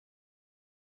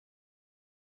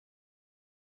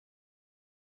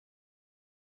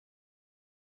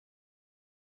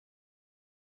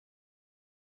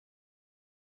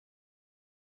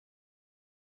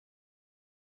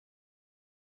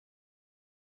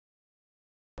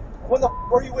What the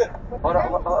f are you with? Hold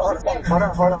on.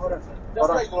 That's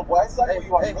right, little boy. I saw you.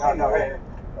 You are Hey,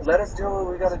 let us do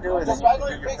what we gotta do. And just then right you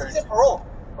on can your do face. your It's first.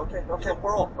 in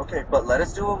parole. Okay, but let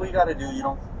us do what we gotta do. You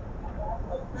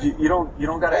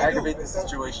don't gotta aggravate the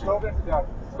situation.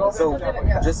 So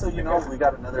just so you know, we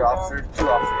got another officer, 2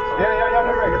 officers. Yeah,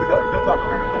 no, right. Good luck,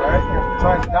 alright?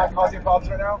 Trying to not cause any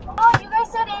problems right now. Oh, you guys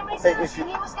said Amy said he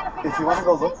was gonna pick If up you want to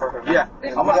go look for her, Yeah.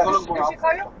 I'm gonna go look Did for she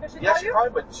call you? Did she Yeah, call she you?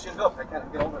 called, but she's up. I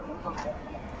can't get over it.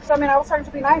 So, I mean, I was trying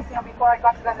to be nice, before I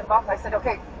got you guys involved. I said,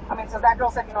 okay, so that girl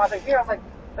said, are they here? I was like,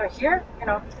 they're here?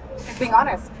 She's being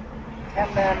honest.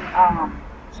 And then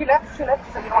she left. She said,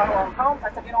 I don't want to home.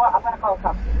 I said, what? I'm going to call a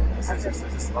cop. is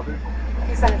this mother?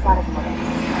 He said it's not his mother.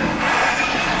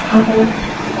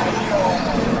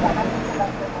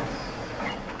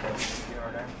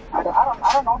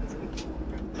 I don't know these people.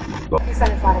 He said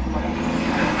it's not his mother.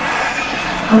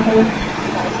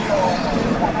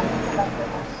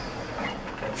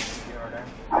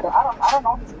 I don't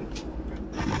know these people.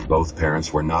 Both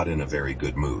parents were not in a very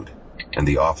good mood, and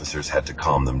the officers had to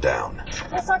calm them down.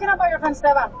 He's talking about your friend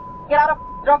Esteban. Get out of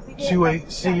drugs.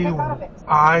 QACIW.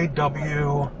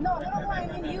 No, I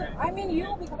mean you. I mean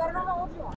you because I don't know how old you are.